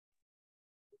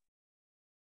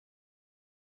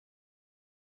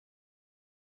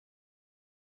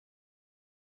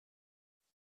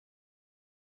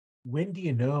When do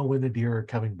you know when the deer are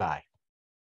coming by?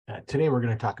 Today, we're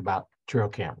going to talk about trail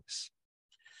cameras.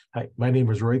 Hi, my name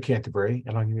is Roy Canterbury,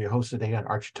 and I'm going to be your host today on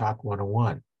Archery Talk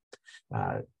 101.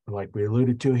 Like we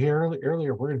alluded to here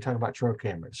earlier, we're going to talk about trail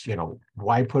cameras. You know,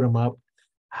 why put them up,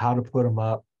 how to put them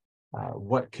up,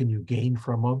 what can you gain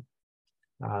from them.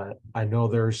 I know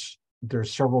there's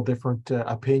several different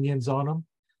opinions on them.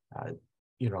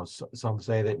 Uh, some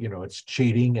say that it's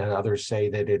cheating, and others say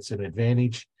that it's an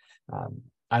advantage.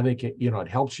 I think it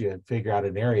helps you figure out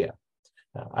an area.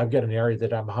 I've got an area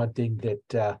that I'm hunting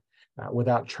that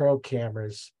without trail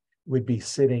cameras would be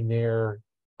sitting there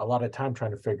a lot of time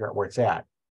trying to figure out where it's at.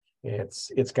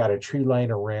 It's got a tree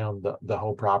line around the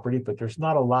whole property, but there's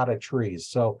not a lot of trees.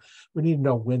 So we need to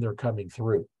know when they're coming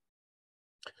through.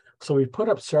 So we put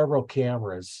up several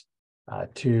cameras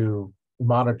to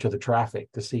monitor the traffic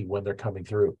to see when they're coming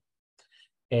through.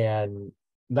 And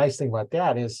nice thing about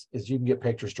that is you can get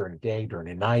pictures during the day, during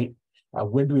the night.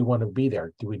 When do we want to be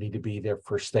there? Do we need to be there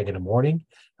first thing in the morning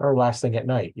or last thing at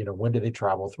night? When do they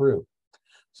travel through?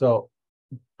 So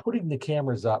putting the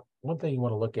cameras up, one thing you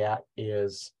want to look at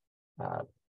is,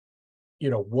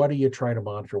 what are you trying to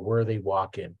monitor? Where are they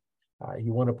walking?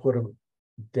 You want to put them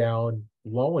down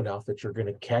low enough that you're going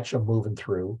to catch them moving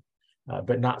through,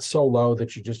 but not so low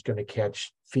that you're just going to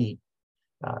catch feet.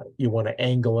 You want to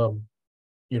angle them,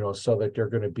 so that they're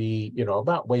going to be,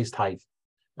 about waist height.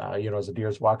 As a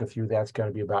deer's walking through, that's going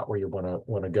to be about where you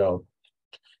want to go.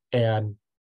 And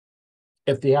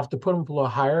if they have to put them a little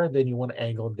higher, then you want to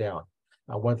angle them down.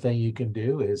 One thing you can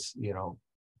do is,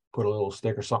 put a little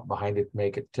stick or something behind it to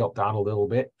make it tilt down a little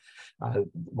bit.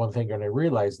 One thing you're going to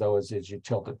realize, though, is as you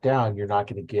tilt it down, you're not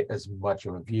going to get as much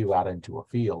of a view out into a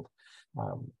field.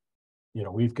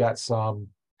 We've got some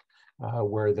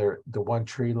where the one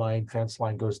tree line, fence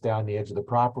line goes down the edge of the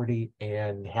property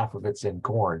and half of it's in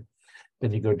corn.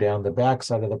 Then you go down the back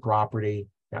side of the property.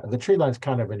 The tree line's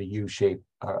kind of in a U shape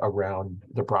around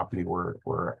the property we're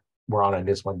on in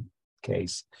this one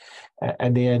case.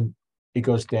 And then it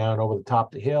goes down over the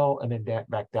top of the hill and then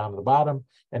back down to the bottom.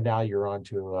 And now you're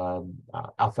onto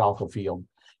alfalfa field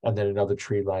and then another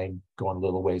tree line going a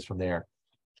little ways from there.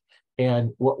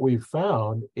 And what we've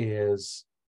found is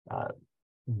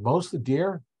most of the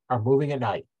deer are moving at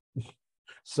night.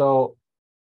 So,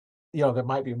 they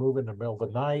might be moving in the middle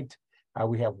of the night.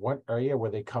 We have one area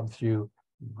where they come through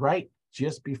right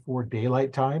just before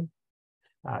daylight time.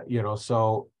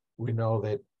 So we know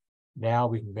that now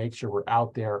we can make sure we're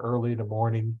out there early in the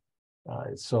morning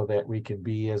so that we can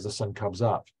be as the sun comes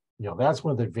up. That's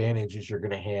one of the advantages you're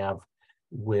going to have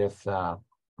with,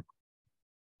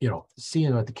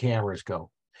 seeing what the cameras go.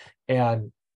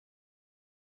 And,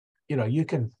 you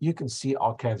can see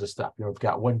all kinds of stuff. We've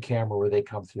got one camera where they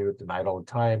come through at the night all the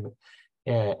time.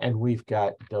 And we've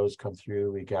got those come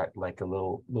through. We got like a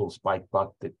little spike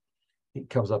buck that he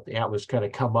comes up, the antlers kind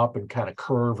of come up and kind of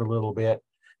curve a little bit.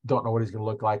 Don't know what he's going to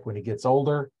look like when he gets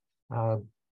older.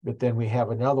 But then we have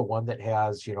another one that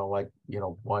has,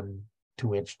 1-2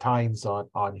 inch tines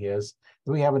on his.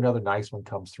 Then we have another nice one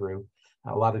comes through.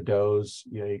 A lot of does,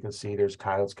 you can see there's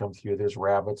coyotes come through. There's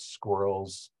rabbits,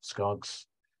 squirrels, skunks,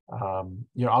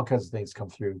 all kinds of things come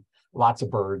through. Lots of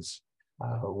birds.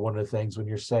 One of the things when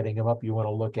you're setting them up, you want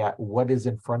to look at what is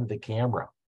in front of the camera.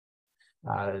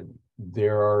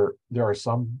 There are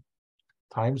some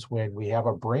times when we have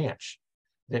a branch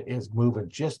that is moving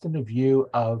just in the view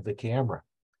of the camera,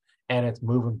 and it's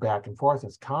moving back and forth.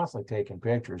 It's constantly taking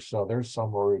pictures. So there's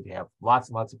somewhere where you have lots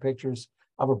and lots of pictures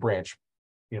of a branch,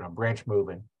 branch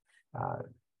moving.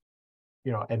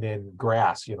 And then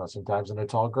grass. Sometimes in the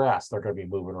tall grass they're going to be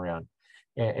moving around.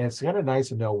 And it's kind of nice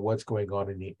to know what's going on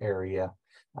in the area.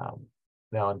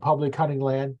 Now, in public hunting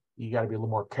land, you got to be a little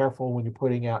more careful when you're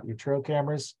putting out your trail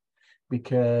cameras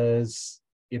because,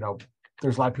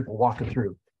 there's a lot of people walking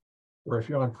through. Or if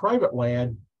you're on private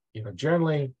land,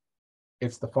 generally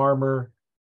it's the farmer,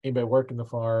 anybody working the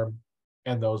farm,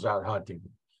 and those out hunting.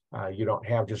 You don't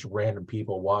have just random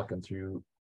people walking through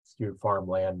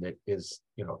farmland that is,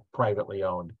 privately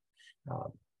owned.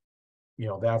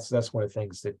 That's one of the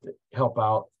things that help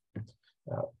out.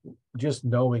 Just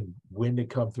knowing when to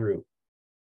come through.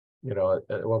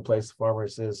 At one place the farmer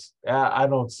says, I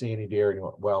don't see any deer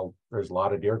anymore. Well, there's a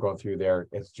lot of deer going through there.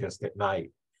 It's just at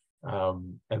night.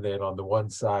 And then on the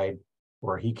one side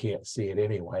where he can't see it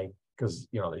anyway, because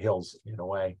the hill's in a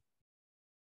way,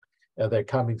 they're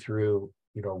coming through,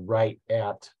 right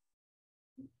at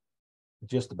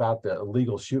just about the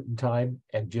legal shooting time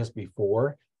and just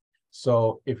before.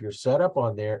 So if you're set up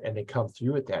on there and they come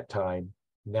through at that time,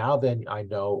 now then I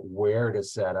know where to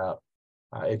set up.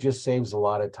 It just saves a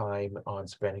lot of time on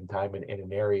spending time in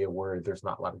an area where there's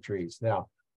not a lot of trees. Now,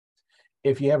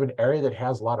 if you have an area that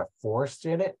has a lot of forest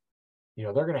in it,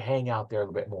 they're going to hang out there a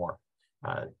little bit more.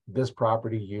 This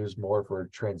property used more for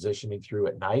transitioning through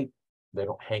at night. They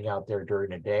don't hang out there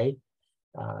during the day.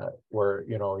 Where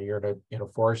you're in a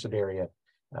forested area,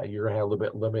 you're going to have a little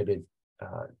bit limited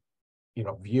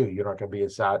view. You're not going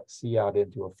to see out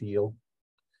into a field,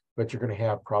 but you're going to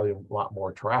have probably a lot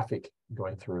more traffic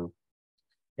going through.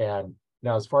 And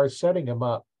now, as far as setting them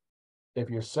up, if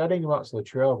you're setting them up so the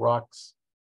trail rocks,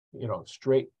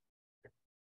 straight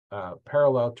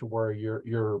parallel to where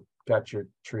you're got your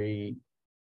tree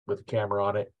with a camera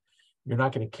on it, you're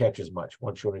not going to catch as much.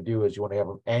 What you want to do is you want to have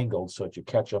them angled so that you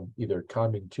catch them either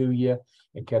coming to you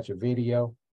and catch a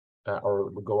video, or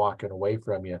go walking away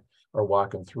from you, or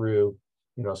walking through,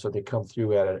 so they come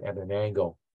through at an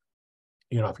angle.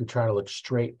 If you're trying to look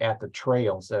straight at the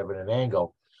trail instead of at an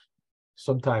angle,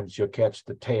 sometimes you'll catch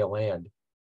the tail end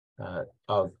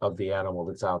of the animal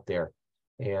that's out there.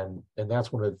 And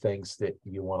that's one of the things that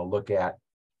you want to look at.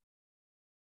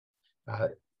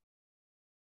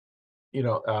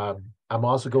 I'm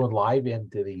also going live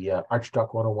into the Archery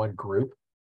Talk 101 group.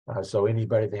 So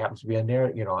anybody that happens to be in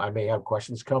there, I may have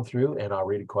questions come through, and I'll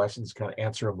read the questions, kind of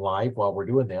answer them live while we're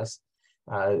doing this.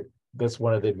 That's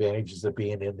one of the advantages of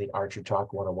being in the Archery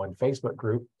Talk 101 Facebook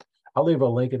group. I'll leave a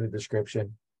link in the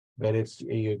description, but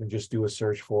you can just do a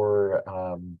search for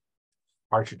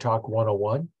Archery Talk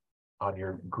 101 on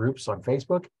your groups on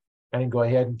Facebook, and then go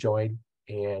ahead and join,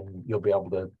 and you'll be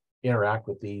able to interact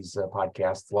with these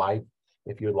podcasts live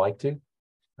if you'd like to.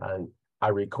 I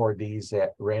record these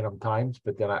at random times,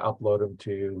 but then I upload them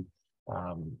to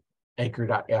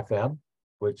Anchor.fm,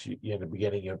 which in the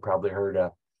beginning you probably heard.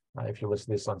 If you listen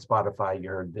to this on Spotify, you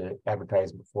heard the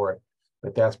advertisement for it,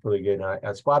 but that's pretty good.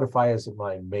 Spotify is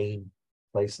my main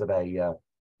place that I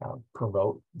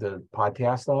promote the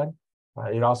podcast on.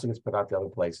 It also gets put out to other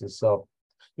places. So,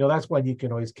 that's when you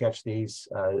can always catch these.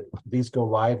 These go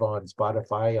live on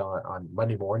Spotify on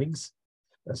Monday mornings.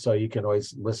 So you can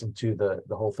always listen to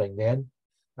the whole thing then.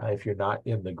 If you're not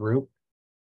in the group,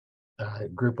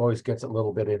 group always gets it a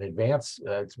little bit in advance.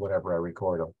 It's whenever I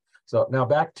record them. So now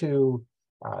back to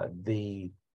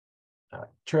the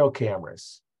trail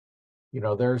cameras.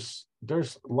 There's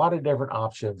a lot of different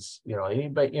options.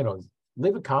 Anybody,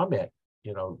 leave a comment.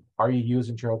 Are you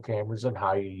using trail cameras, and how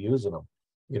are you using them?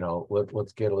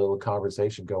 Let's get a little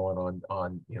conversation going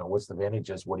on what's the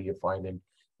advantages, what are you finding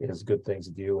is good things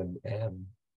to do,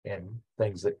 and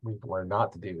things that people are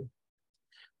not to do.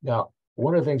 Now,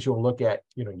 one of the things you'll look at,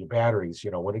 your batteries.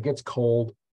 When it gets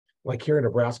cold, like here in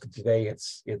Nebraska today,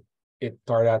 it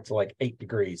started out to like 8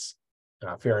 degrees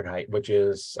Fahrenheit, which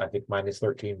is I think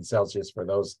 -13 Celsius for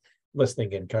those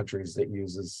listening in countries that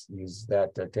use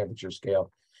that temperature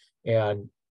scale. And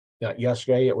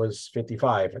yesterday it was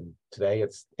 55, and today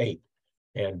it's 8.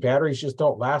 And batteries just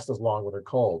don't last as long when they're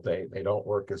cold. They don't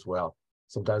work as well.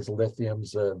 Sometimes the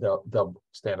lithiums, they'll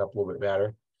stand up a little bit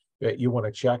better, but you want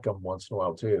to check them once in a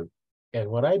while too. And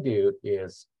what I do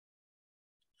is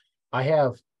I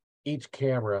have each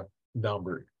camera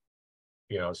numbered,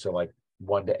 so like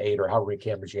 1 to 8 or however many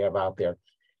cameras you have out there.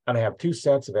 And I have 2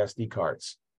 sets of SD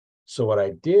cards. So what I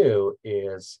do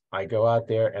is I go out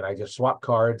there and I just swap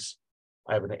cards.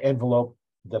 I have an envelope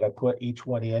that I put each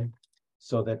one in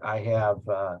so that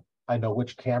I know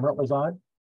which camera it was on.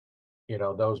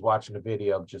 Those watching the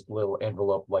video, just a little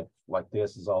envelope like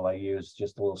this is all I use,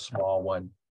 just a little small one.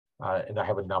 And I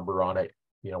have a number on it,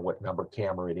 what number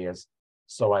camera it is.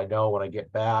 So I know when I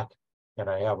get back, and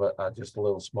I have just a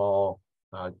little small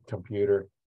computer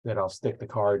that I'll stick the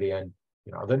card in.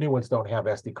 The new ones don't have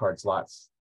SD card slots,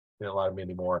 a lot of them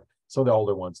anymore. So the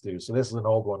older ones do. So this is an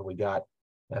old one we got.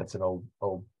 That's an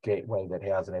old gateway that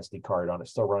has an SD card on it,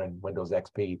 still running Windows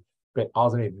XP. But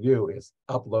all I need to do is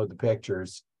upload the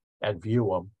pictures and view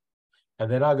them.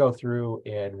 And then I'll go through,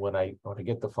 and when I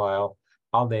get the file,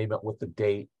 I'll name it with the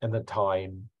date and the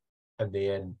time, and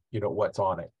then, what's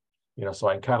on it. So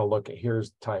I can kind of look at,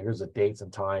 here's the dates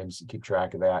and times, and keep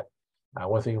track of that.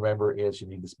 One thing to remember is you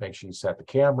need to make sure you set the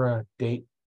camera date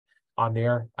on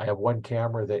there. I have one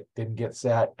camera that didn't get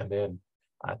set, and then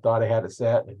I thought I had it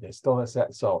set, and they still not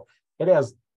set. So it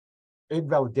has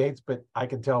invalid dates, but I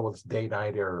can tell whether it's day,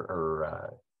 night,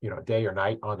 or day or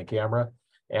night on the camera,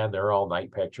 and they're all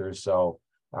night pictures. So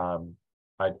I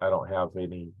don't have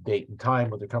any date and time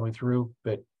when they're coming through,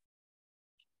 but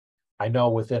I know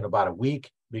within about a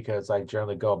week, because I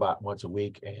generally go about once a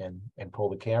week and pull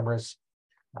the cameras,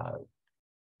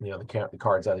 the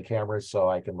cards out of the cameras, so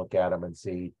I can look at them and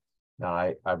see. Now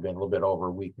I've been a little bit over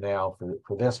a week now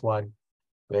for this one,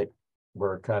 but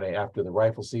we're kind of after the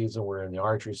rifle season, we're in the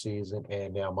archery season,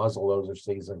 and now muzzleloader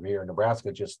season here in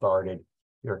Nebraska just started.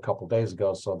 here a couple of days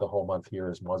ago. So the whole month here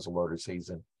is muzzleloader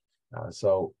season.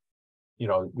 So,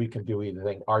 we can do either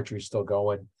thing. Archery's still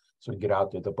going, so we can get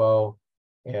out there the bow,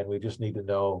 and we just need to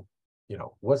know,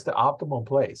 what's the optimum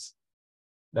place.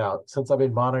 Now, since I've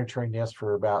been monitoring this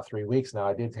for about 3 weeks now,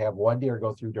 I did have one deer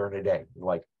go through during the day,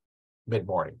 like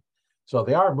mid-morning. So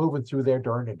they are moving through there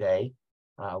during the day.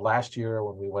 Last year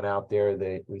when we went out there,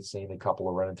 we'd seen a couple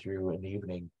of running through in the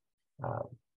evening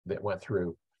that went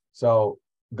through. So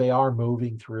they are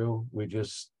moving through. We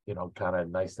just, kind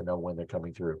of nice to know when they're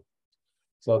coming through.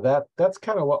 So that's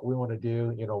kind of what we want to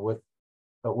do,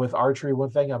 with archery.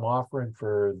 One thing I'm offering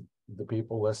for the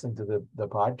people listening to the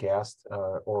podcast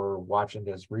or watching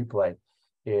this replay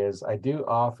is I do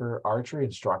offer archery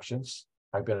instructions.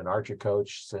 I've been an archery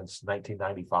coach since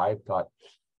 1995, taught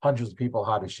hundreds of people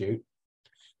how to shoot.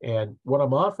 And what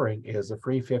I'm offering is a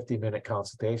free 50-minute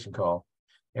consultation call.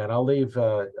 And I'll leave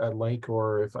a link,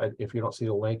 or if you don't see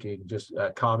the link, you can just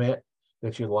comment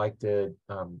that you'd like to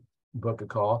book a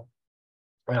call.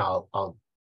 And I'll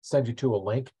send you to a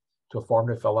link to a form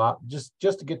to fill out, just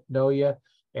to get to know you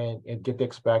and get to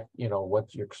expect,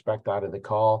 what you expect out of the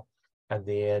call. And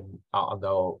then I'll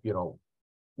know,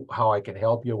 how I can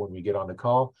help you when we get on the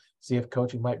call, see if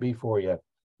coaching might be for you.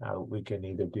 We can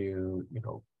either do,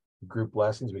 group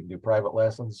lessons, we can do private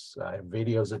lessons, and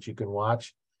videos that you can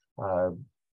watch.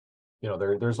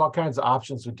 There's all kinds of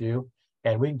options to do,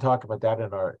 and we can talk about that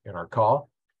in our call.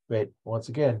 But once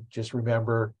again, just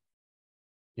remember,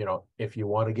 if you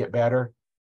want to get better,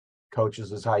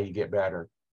 coaches is how you get better.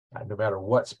 No matter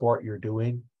what sport you're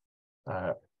doing,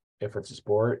 if it's a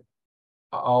sport,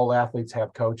 all athletes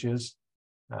have coaches.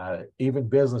 Even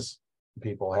business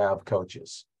people have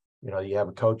coaches. You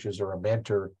have coaches or a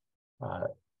mentor.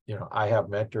 I have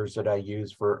mentors that I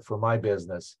use for my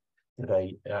business that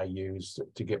I use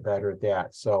to get better at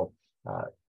that. So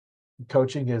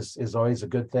coaching is always a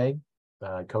good thing,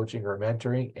 coaching or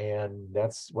mentoring, and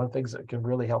that's one of the things that can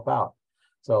really help out.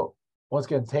 So once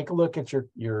again, take a look at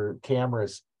your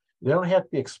cameras. They don't have to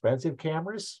be expensive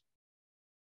cameras.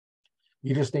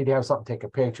 You just need to have something to take a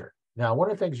picture. Now,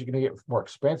 one of the things you're going to get with more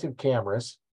expensive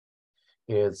cameras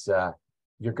is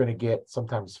you're going to get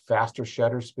sometimes faster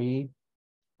shutter speed.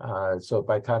 So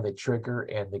by the time they trigger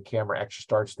and the camera actually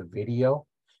starts the video,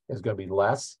 is going to be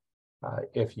less.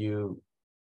 If you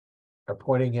are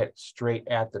pointing it straight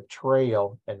at the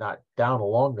trail and not down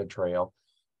along the trail,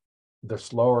 the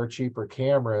slower, cheaper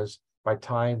cameras, by the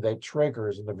time they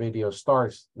triggers and the video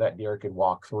starts, that deer can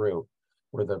walk through.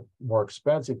 Where the more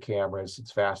expensive cameras,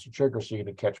 it's faster trigger, so you're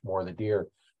going to catch more of the deer.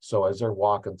 So as they're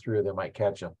walking through, they might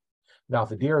catch them. Now, if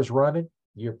the deer is running,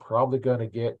 you're probably going to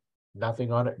get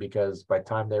nothing on it, because by the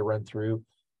time they run through,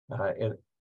 and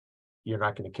you're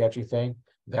not going to catch anything.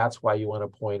 That's why you want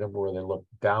to point them where they look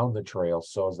down the trail.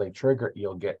 So as they trigger,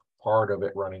 you'll get part of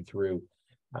it running through.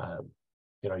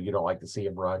 You don't like to see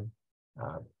them run,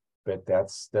 but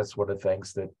that's one of the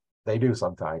things that they do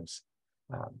sometimes.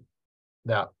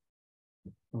 Now,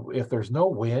 if there's no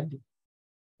wind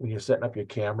when you're setting up your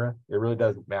camera, it really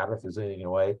doesn't matter if there's anything in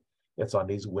the way. It's on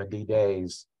these windy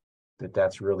days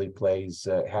that's really plays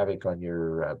havoc on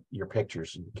your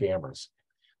pictures and cameras.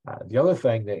 The other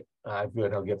thing that I've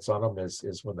gets on them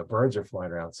is when the birds are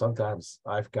flying around. Sometimes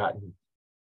I've gotten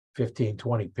 15,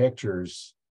 20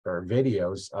 pictures or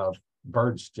videos of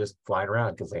birds just flying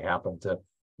around because they happen to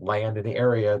land in the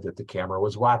area that the camera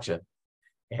was watching,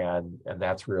 and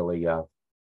that's really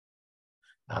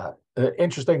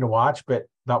interesting to watch, but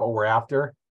not what we're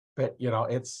after. But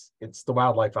it's the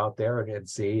wildlife out there, and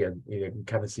see, and you can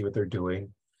kind of see what they're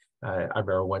doing. I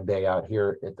remember one day out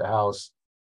here at the house,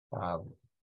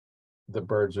 the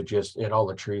birds are just in all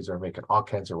the trees are making all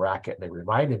kinds of racket, and they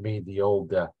reminded me of the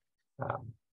old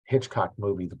Hitchcock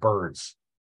movie, The Birds.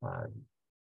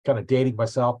 Kind of dating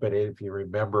myself, but if you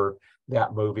remember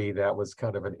that movie, that was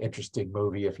kind of an interesting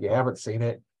movie. If you haven't seen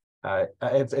it,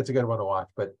 it's a good one to watch.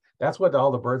 But that's what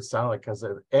all the birds sound like, because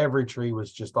every tree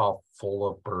was just all full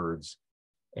of birds.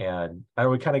 And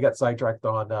we kind of got sidetracked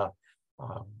on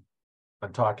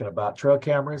talking about trail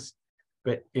cameras,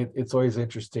 but it's always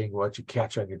interesting what you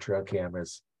catch on your trail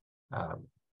cameras.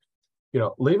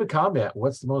 Leave a comment.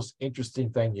 What's the most interesting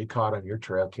thing you caught on your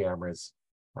trail cameras?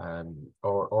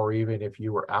 Or even if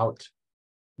you were out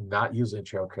not using a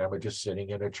trail camera, just sitting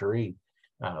in a tree,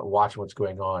 watching what's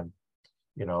going on.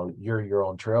 You're your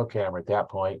own trail camera at that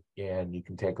point, and you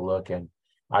can take a look. And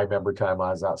I remember time I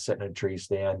was out sitting in a tree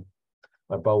stand,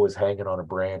 my bow was hanging on a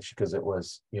branch because it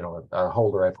was, a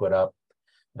holder I put up,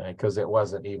 because it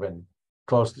wasn't even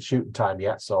close to shooting time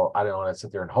yet. So I didn't want to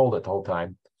sit there and hold it the whole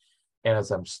time. And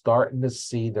as I'm starting to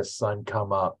see the sun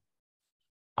come up,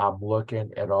 I'm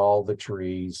looking at all the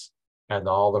trees, and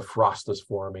all the frost is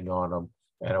forming on them.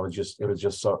 And it was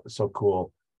just so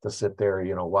cool to sit there,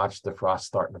 watch the frost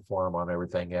starting to form on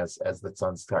everything as the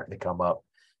sun's starting to come up.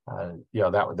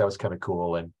 That was kind of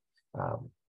cool. And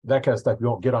that kind of stuff you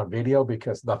won't get on video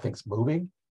because nothing's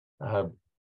moving.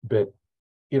 But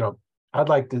I'd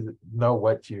like to know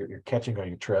what you're catching on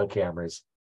your trail cameras.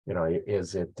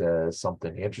 Is it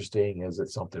something interesting? Is it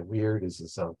something weird? Is it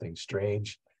something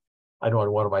strange? I know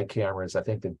on one of my cameras, I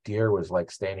think the deer was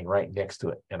like standing right next to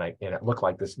it, and it looked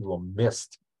like this little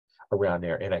mist around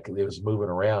there, and it was moving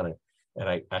around,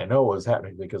 and I know what was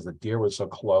happening because the deer was so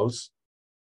close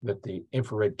that the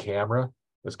infrared camera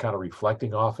was kind of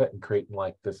reflecting off it and creating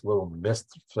like this little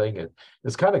mist thing.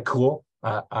 It's kind of cool.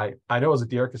 I know it was a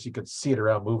deer because you could see it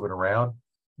around moving around,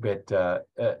 but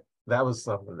that was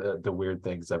some of the weird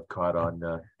things I've caught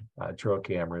on trail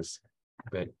cameras.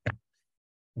 But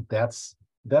that's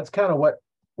kind of what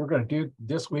we're going to do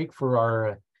this week for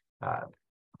our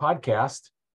podcast.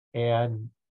 And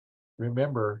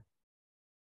remember,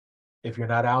 if you're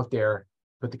not out there,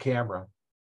 put the camera,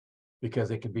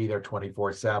 because it can be there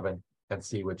 24/7 and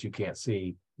see what you can't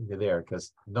see when you're there,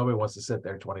 because nobody wants to sit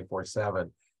there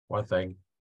 24/7. One thing,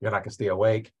 you're not going to stay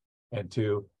awake. And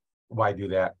two, why do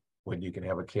that when you can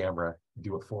have a camera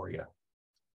do it for you?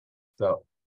 So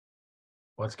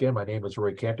once again, my name is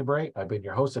Roy Canterbury. I've been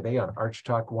your host today on Archery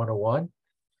Talk 101.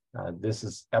 This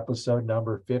is episode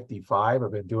number 55.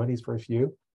 I've been doing these for a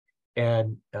few.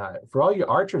 And for all you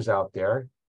archers out there,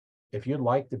 if you'd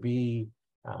like to be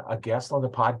a guest on the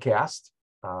podcast,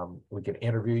 we can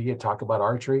interview you, talk about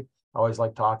archery. I always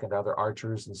like talking to other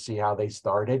archers and see how they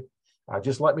started.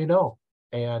 Just let me know,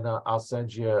 and I'll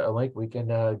send you a link. We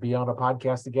can be on a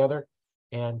podcast together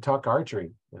and talk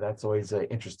archery. That's always an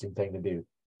interesting thing to do.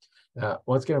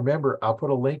 Once again, remember, I'll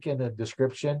put a link in the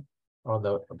description on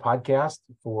the podcast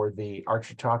for the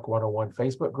Archery Talk 101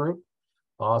 Facebook group.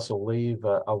 I'll also leave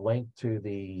a link to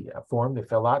the form to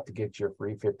fill out to get your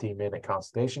free 15-minute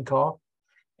consultation call.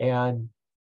 And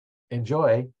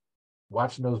enjoy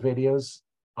watching those videos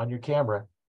on your camera.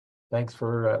 Thanks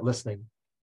for listening.